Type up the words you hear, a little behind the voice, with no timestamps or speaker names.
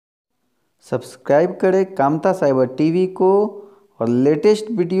Subscribe करें Kamta cyber TV को और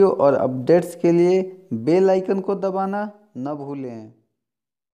लेटेस्ट वीडियो और अपडेट्स के लिए बेल आइकन को दबाना न भूलें।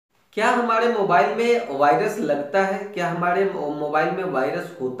 क्या हमारे मोबाइल में वायरस लगता है? क्या हमारे मोबाइल में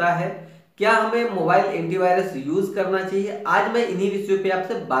वायरस होता है? क्या हमें मोबाइल एंटीवायरस यूज करना चाहिए? आज मैं इन्हीं विषयों पे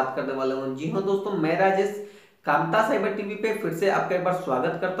आपसे बात करने वाला हूँ। जी हाँ दोस्तों, मैं राजेश कामता साइबर टीवी पे फिर से आपका एक बार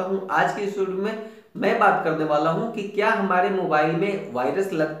स्वागत करता हूँ। आज के इस वीडियो में मैं बात करने वाला हूँ कि क्या हमारे मोबाइल में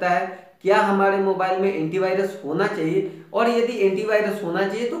वायरस लगता है, क्या हमारे मोबाइल में एंटीवायरस होना चाहिए, और यदि एंटीवायरस होना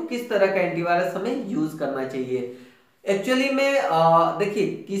चाहिए तो किस तरह का एंटीवायरस हमें यूज करना चाहिए। एक्चुअली में देखिए,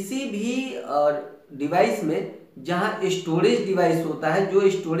 किसी भी डिवाइस में जहां स्टोरेज डिवाइस होता है, जो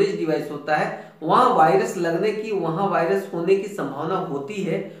स्टोरेज डिवाइस होता है वहां वायरस लगने की, वहां वायरस होने की संभावना होती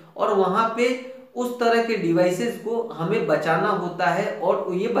है। और वहां पे उस तरह के डिवाइसेस को हमें बचाना होता है,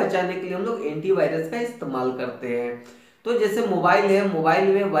 और ये बचाने के लिए हम लोग एंटीवायरस का इस्तेमाल करते हैं। तो जैसे मोबाइल है, मोबाइल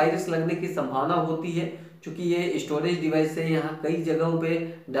में वायरस लगने की संभावना होती है क्योंकि ये स्टोरेज डिवाइस है। यहाँ कई जगहों पे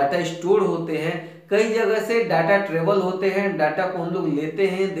डाटा स्टोर होते हैं, कई जगह से डाटा ट्रेवल होते हैं, डाटा को हम लोग लेते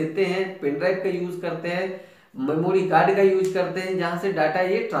हैं, देते हैं, पेन ड्राइव का यूज करते हैं, मेमोरी कार्ड का यूज करते हैं, जहां से डाटा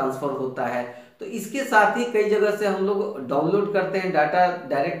ये ट्रांसफर होता है। तो इसके साथ ही कई जगह से हम लोग डाउनलोड करते हैं डाटा,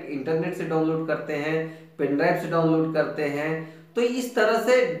 डायरेक्ट इंटरनेट से डाउनलोड करते हैं, पेन ड्राइव से डाउनलोड करते हैं। तो इस तरह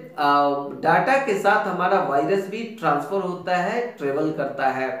से डाटा के साथ हमारा वायरस भी ट्रांसफर होता है, ट्रेवल करता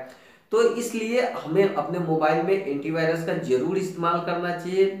है। तो इसलिए हमें अपने मोबाइल में एंटीवायरस का जरूर इस्तेमाल करना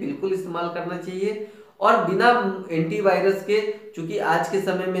चाहिए, बिल्कुल इस्तेमाल करना चाहिए। और बिना एंटीवायरस के, चूंकि आज के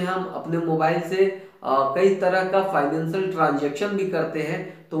समय में हम अपने मोबाइल से कई तरह का फाइनेंशियल ट्रांजैक्शन भी करते हैं,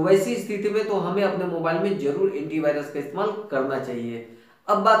 तो वैसी स्थिति में तो हमें अपने मोबाइल में जरूर एंटीवायरस का इस्तेमाल करना चाहिए।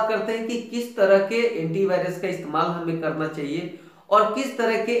 अब बात करते हैं कि किस तरह के एंटीवायरस का इस्तेमाल हमें करना चाहिए और किस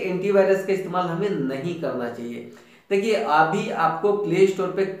तरह के एंटीवायरस का इस्तेमाल हमें नहीं करना चाहिए। देखिए, अभी आपको प्ले स्टोर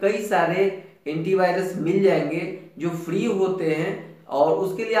पे कई सारे एंटीवायरस मिल जाएंगे जो फ्री होते हैं, और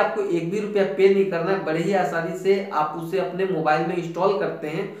उसके लिए आपको एक भी रुपया पे नहीं करना है। बड़े ही आसानी से आप उसे अपने मोबाइल में इंस्टॉल करते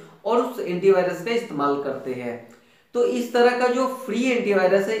हैं और उस एंटीवायरस का इस्तेमाल करते हैं। तो इस तरह का जो फ्री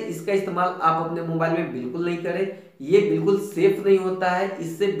एंटीवायरस है, इसका इस्तेमाल आप अपने मोबाइल में बिल्कुल नहीं करें। ये बिल्कुल सेफ नहीं होता है।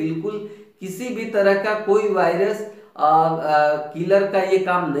 इससे बिल्कुल किसी भी तरह का कोई वायरस किलर का ये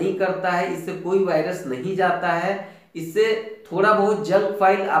काम नहीं करता है। इससे कोई वायरस नहीं जाता है। इससे थोड़ा बहुत जंक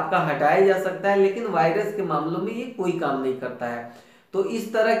फाइल आपका हटाया जा सकता है, लेकिन वायरस के मामलों में ये कोई काम नहीं करता है। तो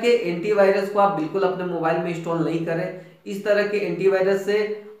इस तरह के एंटीवायरस को आप बिल्कुल अपने मोबाइल में इंस्टॉल नहीं करें। इस तरह के एंटीवायरस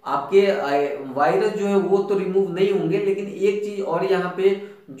से आपके वायरस जो है वो तो रिमूव नहीं होंगे, लेकिन एक चीज और यहाँ पे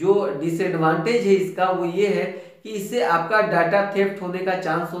जो डिसएडवांटेज है इसका, वो ये है कि इससे आपका डाटा थेफ्ट होने का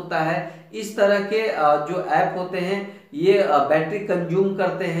चांस होता है। इस तरह के जो ऐप होते हैं ये बैटरी कंज्यूम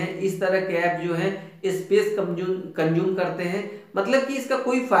करते हैं। इस तरह के ऐप जो है स्पेस कंज्यूम करते हैं। मतलब कि इसका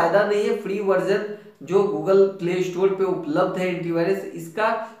कोई फायदा नहीं है। फ्री वर्जन जो गूगल प्ले स्टोर पे उपलब्ध है एंटीवायरस, इसका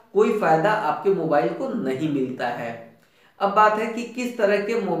कोई फायदा आपके मोबाइल को नहीं मिलता है। अब बात है कि किस तरह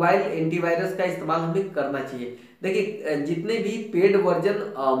के मोबाइल एंटीवायरस का इस्तेमाल हमें करना चाहिए। देखिए, जितने भी पेड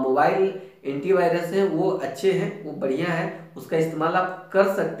वर्जन मोबाइल एंटीवायरस हैं वो अच्छे हैं, वो बढ़िया है, उसका इस्तेमाल आप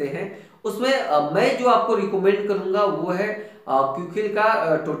कर सकते हैं। उसमें मैं जो आपको रिकमेंड करूंगा वो है क्विक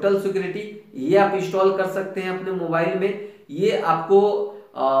का टोटल सिक्योरिटी। ये आप इंस्टॉल कर सकते हैं अपने मोबाइल में। ये आपको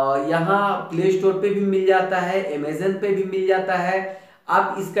यहाँ प्ले स्टोर पे भी मिल जाता है, अमेजन पे भी मिल जाता है।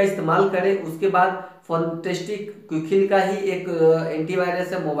 आप इसका इस्तेमाल करें। उसके बाद फोनेटेस्टिक क्विक का ही एक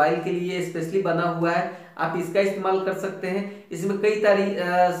एंटीवायरस है, मोबाइल के लिए स्पेशली बना हुआ है, आप इसका इस्तेमाल कर सकते हैं। इसमें कई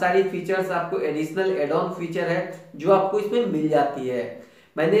सारी फीचर्स, आपको एडिशनल एड ऑन फीचर है जो आपको इसमें मिल जाती है।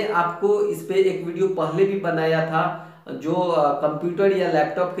 मैंने आपको इस पे एक वीडियो पहले भी बनाया था जो कंप्यूटर या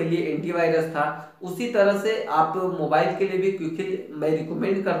लैपटॉप के लिए एंटीवायरस था। उसी तरह से आप मोबाइल के लिए भी क्विक मैं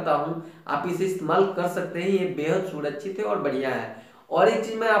रिकमेंड करता हूं, आप इसे इस्तेमाल कर सकते हैं। ये बेहद सुरक्षित है और बढ़िया है। और एक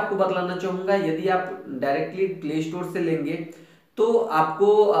चीज मैं आपको बतलाना चाहूंगा, यदि आप डायरेक्टली प्ले स्टोर से लेंगे तो आपको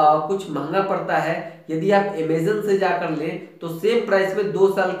कुछ महंगा पड़ता है। यदि आप अमेजन से जाकर लें तो सेम प्राइस में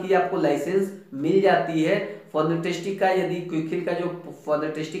 2 साल की आपको लाइसेंस मिल जाती है फोनेटेस्टिक का। यदि क्विक का जो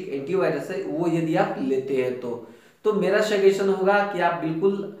फोनेटेस्टिक एंटीवायरस है वो यदि आप लेते हैं तो मेरा सजेशन होगा कि आप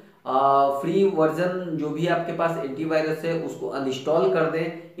बिल्कुल फ्री वर्जन जो भी आपके पास एंटीवायरस है उसको अनइंस्टॉल कर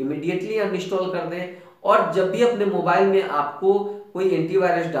दें, इमीडिएटली अनइंस्टॉल कर दें। और जब भी अपने मोबाइल में आपको कोई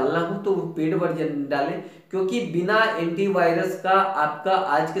एंटीवायरस डालना हो तो वो पेड वर्जन डालें, क्योंकि बिना एंटीवायरस का आपका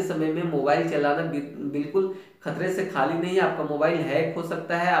आज के समय में मोबाइल चलाना बिल्कुल खतरे से खाली नहीं है। आपका मोबाइल हैक हो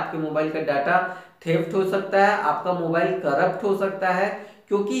सकता है, आपके मोबाइल का डाटा थेफ्ट हो सकता है, आपका मोबाइल करप्ट हो सकता है,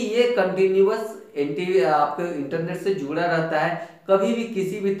 क्योंकि ये कंटिन्यूअस आपके इंटरनेट से जुड़ा रहता है। कभी भी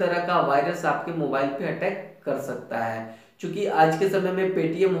किसी भी तरह का वायरस आपके मोबाइल पे अटैक कर सकता है। क्योंकि आज के समय में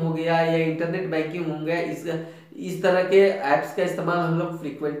पेटीएम हो गया या इंटरनेट बैंकिंग हो गया, इस तरह के ऐप्स का इस्तेमाल हम लोग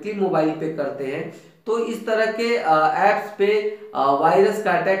फ्रिक्वेंटली मोबाइल पे करते हैं। तो इस तरह के ऐप्स पे वायरस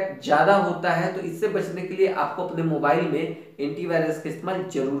का अटैक ज्यादा होता है। तो इससे बचने के लिए आपको अपने मोबाइल में एंटीवायरस का इस्तेमाल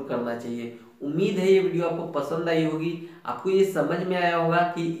जरूर करना चाहिए। उम्मीद है ये वीडियो आपको पसंद आई होगी, आपको ये समझ में आया होगा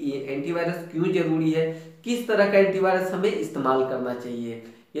कि एंटीवायरस क्यों जरूरी है, किस तरह का एंटीवायरस हमें इस्तेमाल करना चाहिए।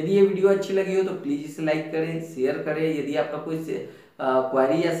 यदि ये वीडियो अच्छी लगी हो तो प्लीज इसे लाइक करें, शेयर करें। यदि आपका कोई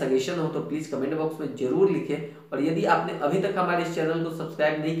क्वेरी या सजेशन हो तो प्लीज कमेंट बॉक्स में जरूर लिखें। और यदि आपने अभी तक हमारे इस चैनल को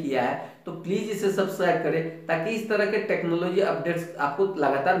सब्सक्राइब नहीं किया है तो प्लीज इसे सब्सक्राइब करें, ताकि इस तरह के टेक्नोलॉजी अपडेट्स आपको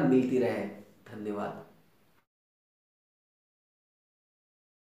लगातार मिलती रहे। धन्यवाद।